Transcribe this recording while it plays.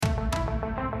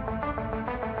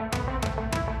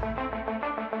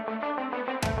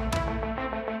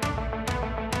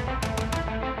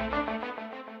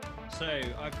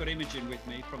I've got Imogen with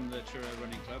me from the Truro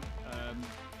Running Club.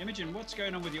 Imogen, what's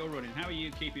going on with your running? How are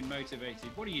you keeping motivated?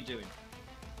 What are you doing?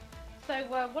 So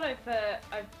what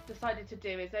I've decided to do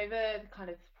is over kind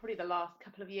of probably the last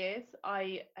couple of years,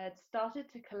 I had started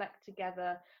to collect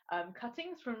together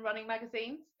cuttings from running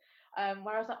magazines,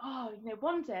 where I was like, oh,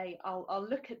 one day I'll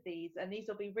look at these and these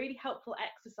will be really helpful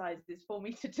exercises for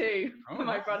me to do Oh, for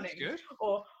my right, that's running. good.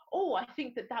 Or, oh, I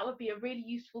think that would be a really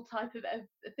useful type of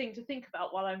thing to think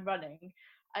about while I'm running.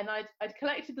 And I'd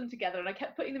collected them together and I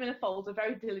kept putting them in a folder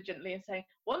very diligently and saying,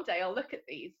 one day I'll look at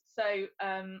these. So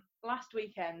last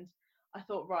weekend, I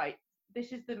thought, right,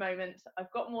 this is the moment. I've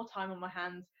got more time on my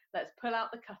hands. Let's pull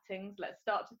out the cuttings. Let's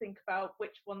start to think about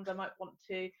which ones I might want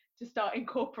to start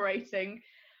incorporating.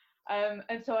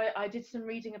 And so I did some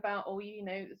reading about,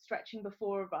 stretching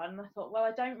before a run. I thought, well,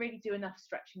 I don't really do enough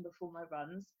stretching before my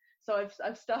runs. So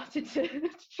I've started to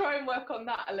try and work on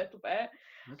that a little bit.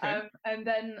 Okay. And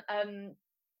then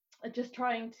just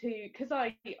trying to, because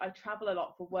I travel a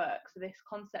lot for work, so this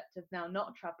concept of now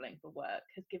not traveling for work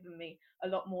has given me a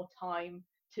lot more time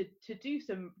to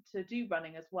do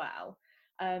running as well.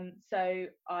 So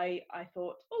I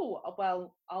thought, oh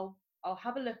well, I'll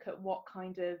have a look at what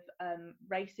kind of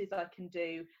races I can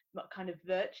do kind of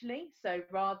virtually. So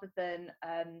rather than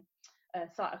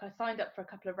so I signed up for a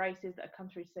couple of races that have come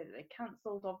through to say that they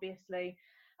cancelled, obviously.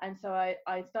 And so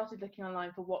I started looking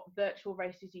online for what virtual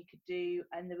races you could do.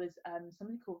 And there was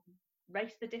something called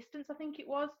Race the Distance, I think it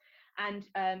was. And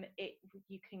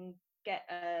you can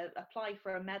apply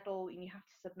for a medal and you have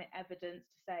to submit evidence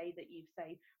to say that you've,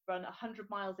 say, run 100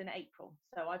 miles in April.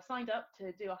 So I've signed up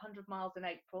to do 100 miles in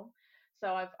April.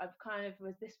 So I've kind of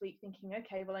was this week thinking,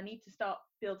 okay, well, I need to start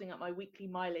building up my weekly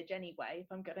mileage anyway if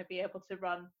I'm going to be able to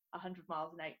run 100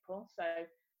 miles in April. So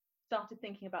started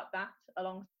thinking about that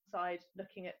alongside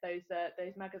looking at those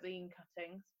magazine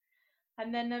cuttings.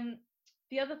 And then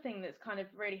the other thing that's kind of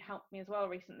really helped me as well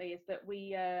recently is that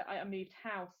I moved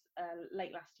house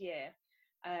late last year,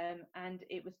 and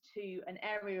it was to an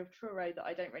area of Truro that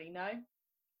I don't really know.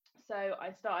 So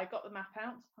I got the map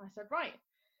out and I said, right,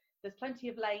 there's plenty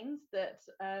of lanes that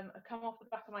come off the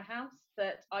back of my house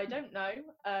that I don't know,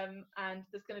 and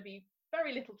there's going to be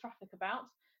very little traffic about.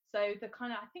 So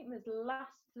I think there's the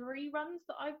last 3 runs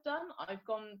that I've done, I've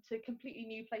gone to completely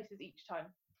new places each time.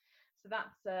 So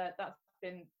that's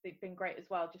been great as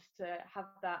well, just to have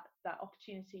that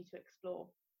opportunity to explore.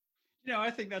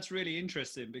 I think that's really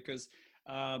interesting because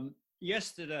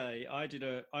yesterday I did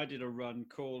a run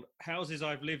called Houses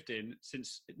I've Lived in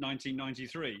since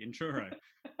 1993 in Truro,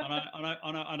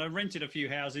 and I rented a few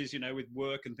houses, with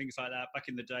work and things like that back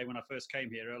in the day when I first came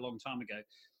here a long time ago.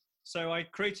 So I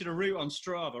created a route on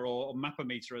Strava or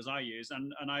Mapometer as I use,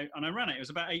 and I ran it. It was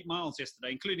about 8 miles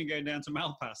yesterday, including going down to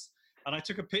Malpass. And I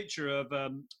took a picture of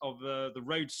the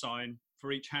road sign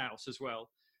for each house as well.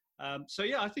 So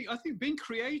yeah, I think being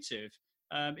creative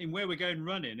in where we're going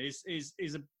running is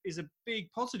a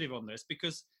big positive on this,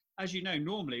 because as you know,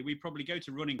 normally we probably go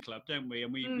to running club, don't we?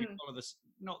 And we follow this,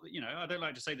 not, I don't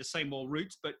like to say the same old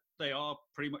routes, but they are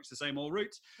pretty much the same old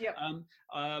routes. Yep.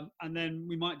 And then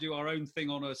we might do our own thing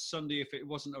on a Sunday if it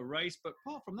wasn't a race. But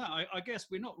apart from that, I guess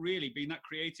we're not really being that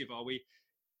creative, are we?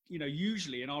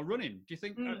 Usually in our running. Do you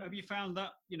think, have you found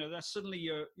that, that suddenly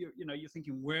you're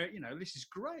thinking, where, this is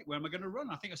great, where am I going to run?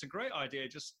 I think that's a great idea.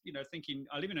 Just, thinking,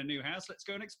 I live in a new house, let's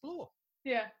go and explore.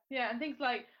 Yeah, and things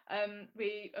like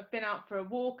we have been out for a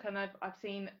walk and I've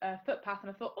seen a footpath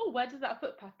and I thought, oh, where does that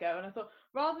footpath go? And I thought,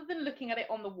 rather than looking at it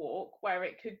on the walk where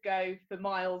it could go for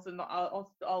miles and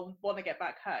I'll want to get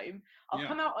back home, I'll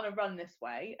come out on a run this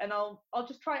way and I'll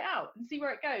just try it out and see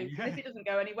where it goes. Yeah. If it doesn't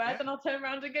go anywhere, then I'll turn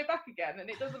around and go back again, and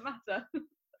it doesn't matter.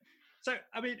 So,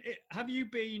 I mean, have you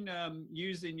been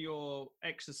using your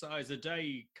exercise a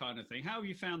day kind of thing? How have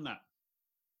you found that?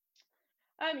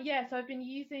 So I've been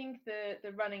using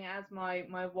the running as my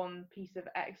one piece of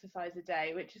exercise a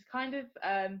day, which is kind of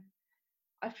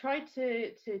I've tried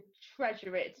to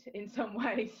treasure it in some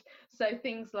ways. So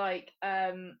things like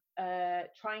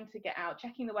trying to get out,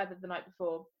 checking the weather the night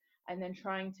before, and then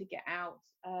trying to get out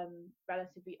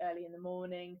relatively early in the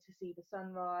morning to see the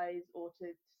sunrise, or to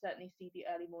certainly see the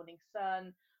early morning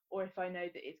sun. Or if I know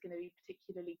that it's going to be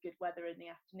particularly good weather in the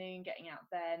afternoon, getting out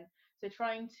then. So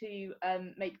trying to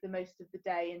make the most of the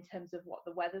day in terms of what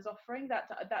the weather's offering.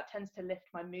 That tends to lift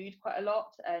my mood quite a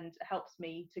lot and helps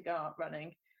me to go out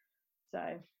running.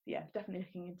 So yeah, definitely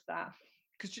looking into that.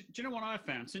 Because do you know what I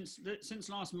found? Since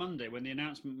last Monday, when the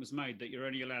announcement was made that you're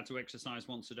only allowed to exercise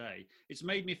once a day, it's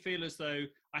made me feel as though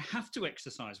I have to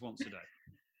exercise once a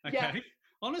day. Okay. Yeah.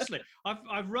 Honestly,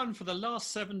 I've run for the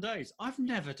last 7 days. I've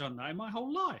never done that in my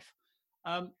whole life.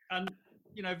 And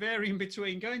varying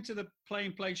between going to the Play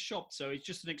and Place shop, so it's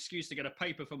just an excuse to get a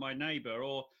paper for my neighbour,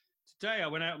 or today I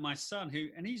went out with my son,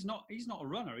 and he's not a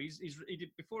runner. He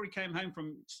did, before he came home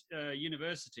from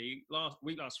university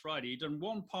last Friday. He'd done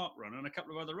one park run and a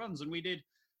couple of other runs, and we did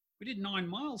 9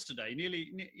 miles today,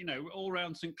 nearly, all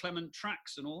around St Clement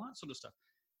tracks and all that sort of stuff.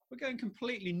 We're going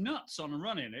completely nuts on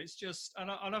running. It's just, and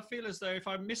I feel as though if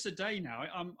I miss a day now,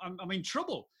 I'm in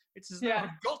trouble. It's as though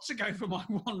I've got to go for my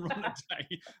one run a day.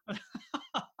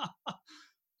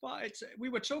 But we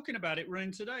were talking about it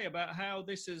running today, about how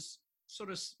this has sort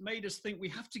of made us think we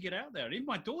have to get out there. Even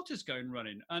my daughter's going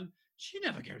running, and she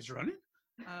never goes running,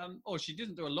 or she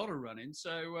didn't do a lot of running.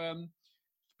 So,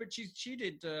 but she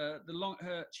did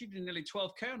she did nearly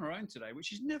 12K on her own today, which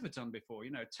she's never done before.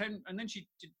 10, and then she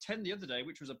did 10 the other day,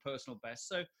 which was a personal best.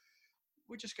 So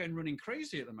we're just going running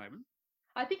crazy at the moment.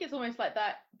 I think it's almost like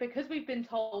that, because we've been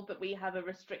told that we have a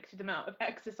restricted amount of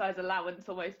exercise allowance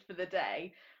almost for the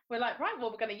day. We're like, right, well,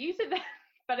 we're going to use it then.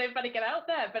 better get out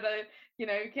there. Better,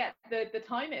 get the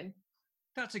time in.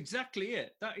 That's exactly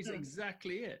it. That is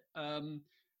exactly it.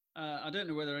 I don't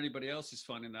know whether anybody else is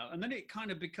finding that. And then it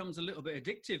kind of becomes a little bit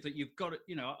addictive that you've got it.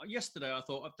 Yesterday I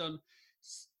thought, I've done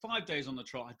 5 days on the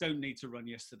trot. I don't need to run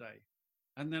yesterday.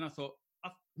 And then I thought,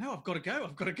 I've got to go.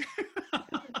 I've got to go.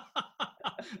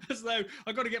 As though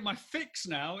I've got to get my fix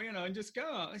now, and just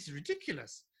go, this is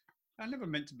ridiculous. It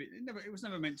was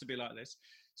never meant to be like this.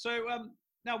 So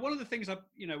now one of the things on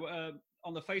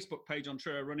the Facebook page on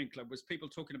Truro Running Club was people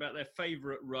talking about their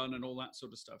favourite run and all that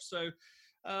sort of stuff. So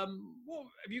what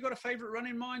have you got a favourite run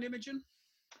in mind, Imogen?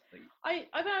 When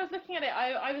I was looking at it,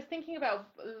 I was thinking about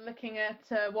looking at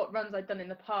what runs I'd done in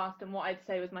the past and what I'd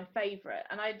say was my favourite.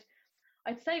 And I'd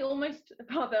say almost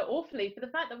rather awfully, for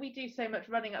the fact that we do so much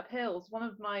running up hills, one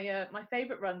of my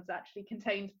favourite runs actually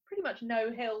contains pretty much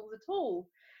no hills at all.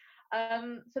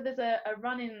 So there's a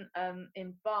run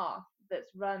in Bath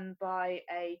that's run by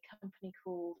a company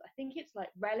called, I think it's like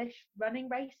Relish Running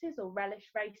Races or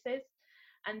Relish Races,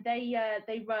 and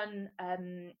they run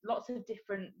lots of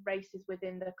different races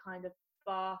within the kind of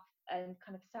Bath and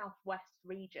kind of southwest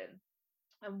region,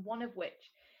 and one of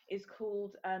which is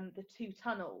called the Two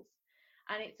Tunnels.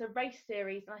 And it's a race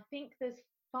series, and I think there's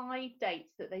 5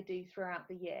 dates that they do throughout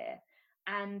the year,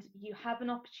 and you have an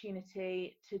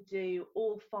opportunity to do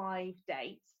all 5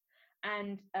 dates,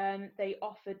 and they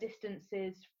offer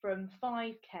distances from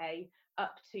 5K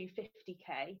up to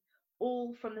 50K,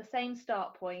 all from the same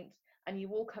start point, and you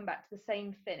all come back to the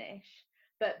same finish,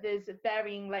 but there's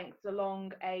varying lengths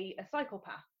along a cycle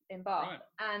path in Bath.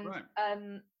 Right.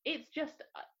 And it's just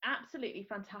absolutely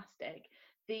fantastic.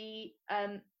 The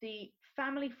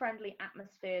family-friendly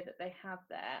atmosphere that they have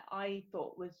there, I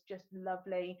thought was just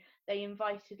lovely. They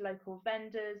invited local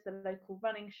vendors, the local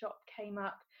running shop came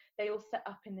up, they all set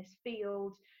up in this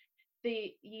field.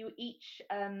 Each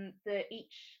kind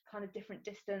of different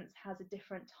distance has a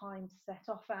different time to set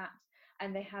off at,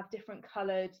 and they have different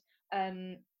coloured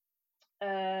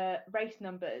race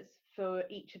numbers for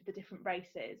each of the different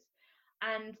races.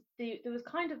 And there was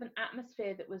kind of an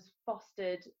atmosphere that was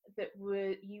fostered that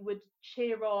you would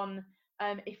cheer on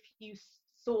if you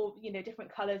saw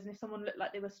different colours, and if someone looked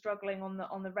like they were struggling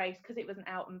on the race because it was an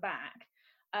out and back,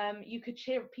 you could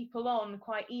cheer people on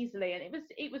quite easily, and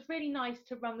it was really nice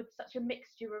to run with such a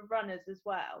mixture of runners as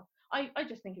well. I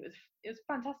just think it was a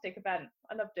fantastic event.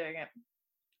 I love doing it.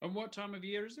 And what time of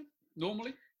year is it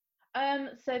normally?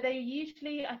 So I think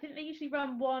they usually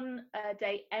run one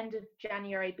day end of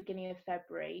January, beginning of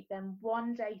February, then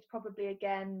one day probably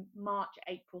again March,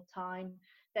 April time,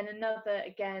 then another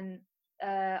again,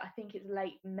 I think it's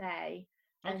late May,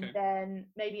 and then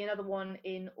maybe another one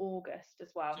in August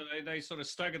as well. So they sort of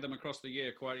stagger them across the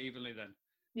year quite evenly then.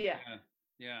 Yeah,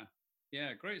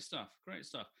 great stuff.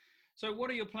 So what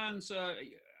are your plans?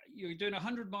 You're doing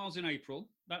 100 miles in April.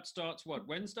 That starts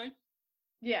Wednesday?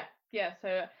 Yeah,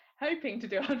 so hoping to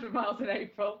do 100 miles in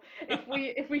April.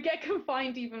 If we get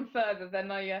confined even further,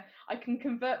 then I can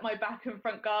convert my back and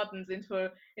front gardens into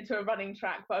a running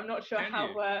track. But I'm not sure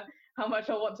how much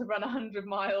I want to run 100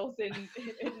 miles in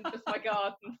just my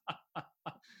garden.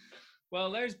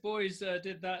 Well, those boys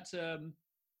did that.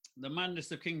 The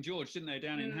Madness of King George, didn't they,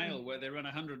 down in Hale, where they ran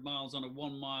 100 miles on a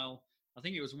 1 mile. I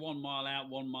think it was 1 mile out,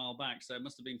 1 mile back. So it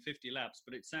must have been 50 laps.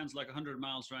 But it sounds like 100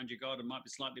 miles around your garden might be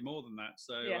slightly more than that.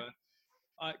 So. Yeah.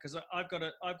 Because I've got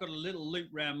a little loop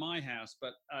round my house,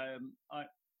 but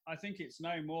I think it's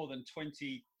no more than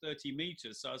 20, 30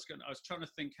 meters. So I was trying to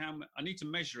think I need to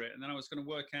measure it, and then I was going to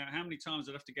work out how many times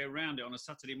I'd have to go around it on a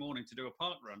Saturday morning to do a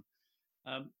park run.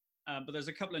 But there's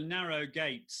a couple of narrow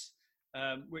gates,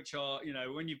 which are, you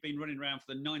know, when you've been running around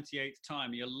for the 98th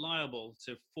time, you're liable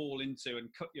to fall into and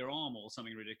cut your arm or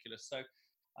something ridiculous. So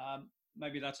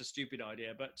maybe that's a stupid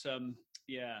idea, but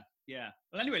yeah.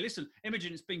 Well, anyway, listen,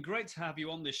 Imogen, it's been great to have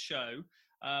you on this show.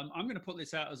 I'm going to put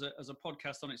this out as a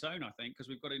podcast on its own, I think, because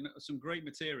we've got some great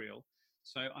material.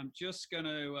 So I'm just going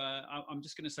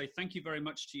to say thank you very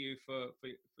much to you for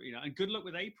you know, and good luck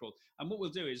with April. And what we'll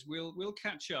do is we'll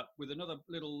catch up with another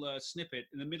little snippet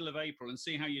in the middle of April and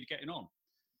see how you're getting on.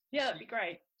 Yeah, that'd be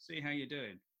great. See how you're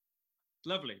doing.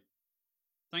 Lovely.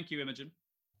 Thank you, Imogen.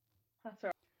 That's all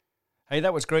right. Hey,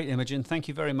 that was great, Imogen. Thank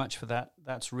you very much for that.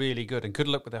 That's really good. And good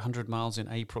luck with the 100 miles in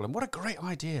April. And what a great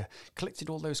idea. Collected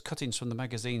all those cuttings from the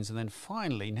magazines and then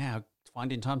finally now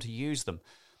finding time to use them.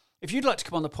 If you'd like to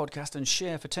come on the podcast and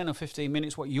share for 10 or 15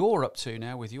 minutes what you're up to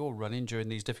now with your running during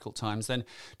these difficult times, then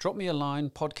drop me a line,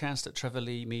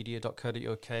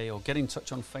 podcast@trevorleemedia.co.uk, or get in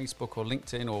touch on Facebook or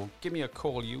LinkedIn, or give me a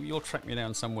call. You'll track me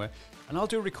down somewhere. And I'll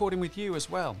do a recording with you as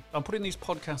well. I'm putting these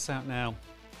podcasts out now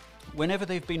whenever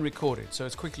they've been recorded, so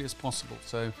as quickly as possible.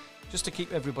 So just to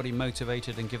keep everybody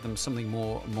motivated and give them something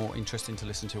more interesting to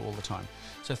listen to all the time.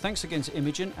 So thanks again to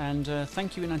Imogen, and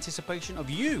thank you in anticipation of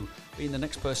you being the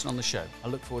next person on the show. I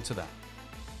look forward to that.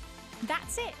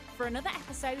 That's it for another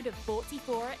episode of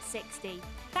 44 at 60.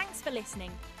 Thanks for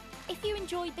listening. If you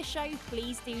enjoyed the show,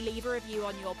 please do leave a review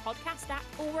on your podcast app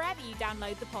or wherever you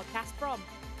download the podcast from.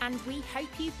 And we hope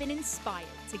you've been inspired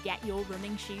to get your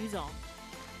running shoes on.